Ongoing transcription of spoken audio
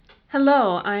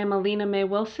Hello, I am Alina Mae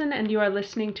Wilson, and you are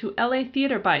listening to LA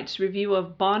Theater Bites review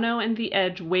of Bono and the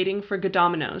Edge Waiting for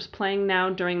GODOMINO'S, playing now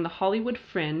during the Hollywood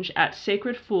Fringe at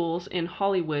Sacred Fools in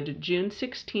Hollywood, June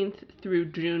 16th through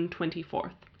June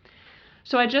 24th.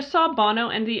 So I just saw Bono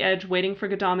and the Edge Waiting for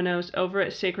GODOMINO'S over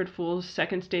at Sacred Fools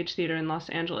Second Stage Theater in Los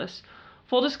Angeles.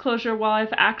 Full disclosure, while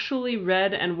I've actually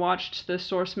read and watched the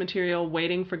source material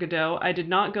Waiting for Godot, I did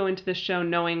not go into this show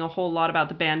knowing a whole lot about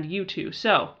the band U2,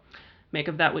 so make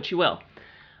of that what you will.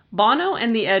 Bono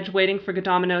and the Edge Waiting for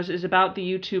GODOMINO'S is about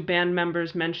the U2 band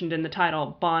members mentioned in the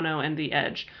title, Bono and the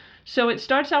Edge. So it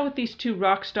starts out with these two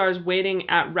rock stars waiting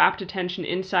at rapt attention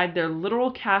inside their literal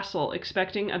castle,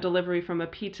 expecting a delivery from a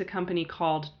pizza company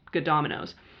called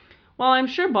GODOMINO'S. While I'm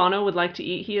sure Bono would like to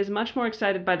eat, he is much more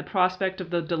excited by the prospect of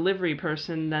the delivery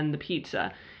person than the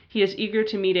pizza. He is eager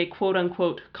to meet a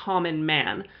quote-unquote common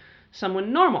man.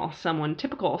 Someone normal, someone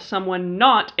typical, someone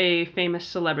not a famous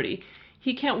celebrity.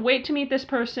 He can't wait to meet this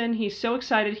person. He's so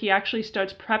excited he actually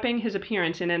starts prepping his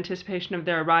appearance in anticipation of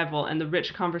their arrival and the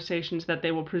rich conversations that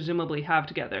they will presumably have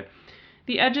together.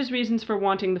 The Edge's reasons for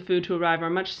wanting the food to arrive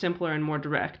are much simpler and more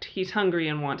direct. He's hungry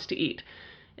and wants to eat.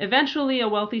 Eventually, a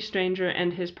wealthy stranger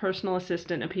and his personal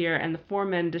assistant appear, and the four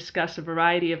men discuss a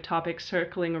variety of topics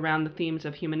circling around the themes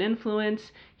of human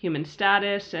influence, human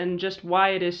status, and just why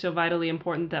it is so vitally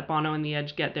important that Bono and the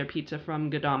Edge get their pizza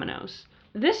from GODOMINO'S.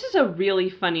 This is a really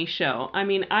funny show. I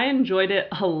mean, I enjoyed it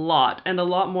a lot, and a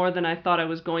lot more than I thought I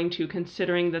was going to,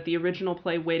 considering that the original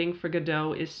play Waiting for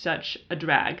Godot is such a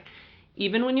drag.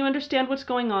 Even when you understand what's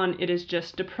going on, it is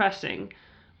just depressing.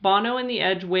 Bono and the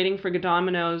Edge Waiting for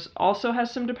GODOMINO'S also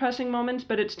has some depressing moments,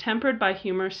 but it's tempered by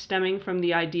humor stemming from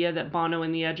the idea that Bono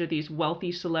and the Edge are these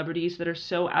wealthy celebrities that are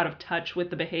so out of touch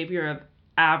with the behavior of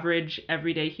average,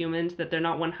 everyday humans that they're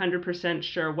not 100%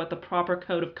 sure what the proper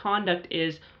code of conduct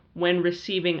is when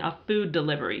receiving a food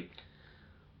delivery.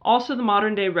 Also, the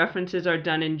modern day references are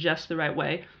done in just the right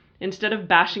way. Instead of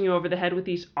bashing you over the head with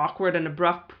these awkward and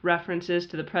abrupt references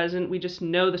to the present, we just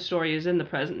know the story is in the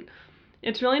present.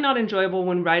 It's really not enjoyable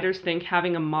when writers think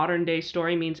having a modern day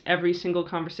story means every single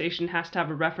conversation has to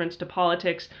have a reference to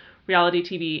politics, reality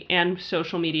TV, and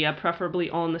social media, preferably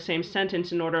all in the same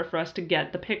sentence in order for us to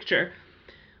get the picture.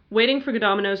 Waiting for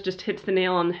GODOMINO'S just hits the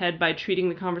nail on the head by treating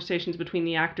the conversations between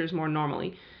the actors more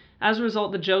normally. As a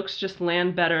result, the jokes just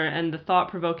land better, and the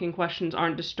thought-provoking questions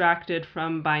aren't distracted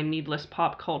from by needless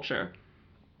pop culture.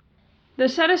 The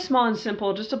set is small and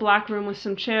simple, just a black room with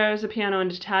some chairs, a piano,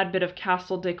 and a tad bit of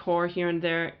castle decor here and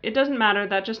there. It doesn't matter,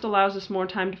 that just allows us more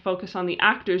time to focus on the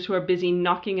actors who are busy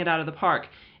knocking it out of the park.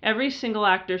 Every single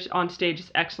actor on stage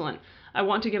is excellent. I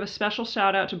want to give a special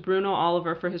shout out to Bruno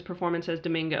Oliver for his performance as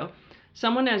Domingo.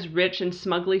 Someone as rich and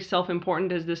smugly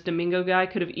self-important as this Domingo guy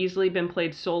could have easily been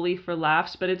played solely for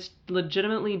laughs, but it's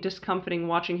legitimately discomforting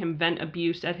watching him vent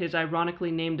abuse at his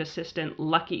ironically named assistant,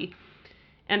 Lucky.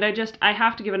 And I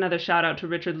have to give another shout out to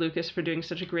Richard Lucas for doing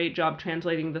such a great job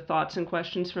translating the thoughts and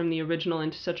questions from the original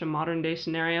into such a modern day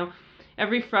scenario.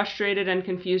 Every frustrated and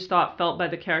confused thought felt by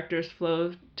the characters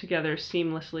flowed together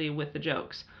seamlessly with the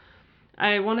jokes.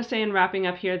 I want to say in wrapping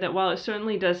up here that while it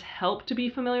certainly does help to be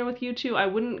familiar with U2, I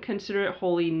wouldn't consider it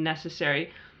wholly necessary.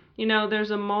 You know,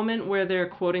 there's a moment where they're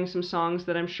quoting some songs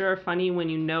that I'm sure are funny when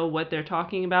you know what they're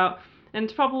talking about, and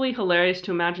it's probably hilarious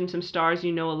to imagine some stars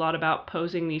you know a lot about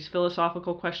posing these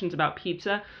philosophical questions about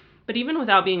pizza, but even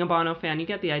without being a Bono fan, you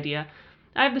get the idea.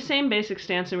 I have the same basic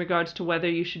stance in regards to whether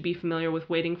you should be familiar with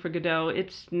Waiting for Godot.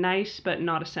 It's nice, but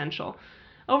not essential.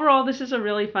 Overall, this is a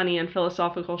really funny and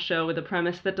philosophical show with a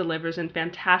premise that delivers and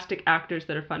fantastic actors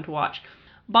that are fun to watch.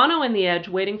 Bono and the Edge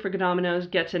Waiting for GODOMINO'S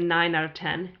gets a 9 out of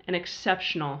 10, an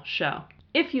exceptional show.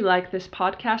 If you like this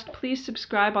podcast, please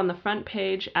subscribe on the front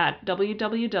page at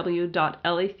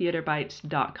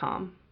www.latheaterbites.com.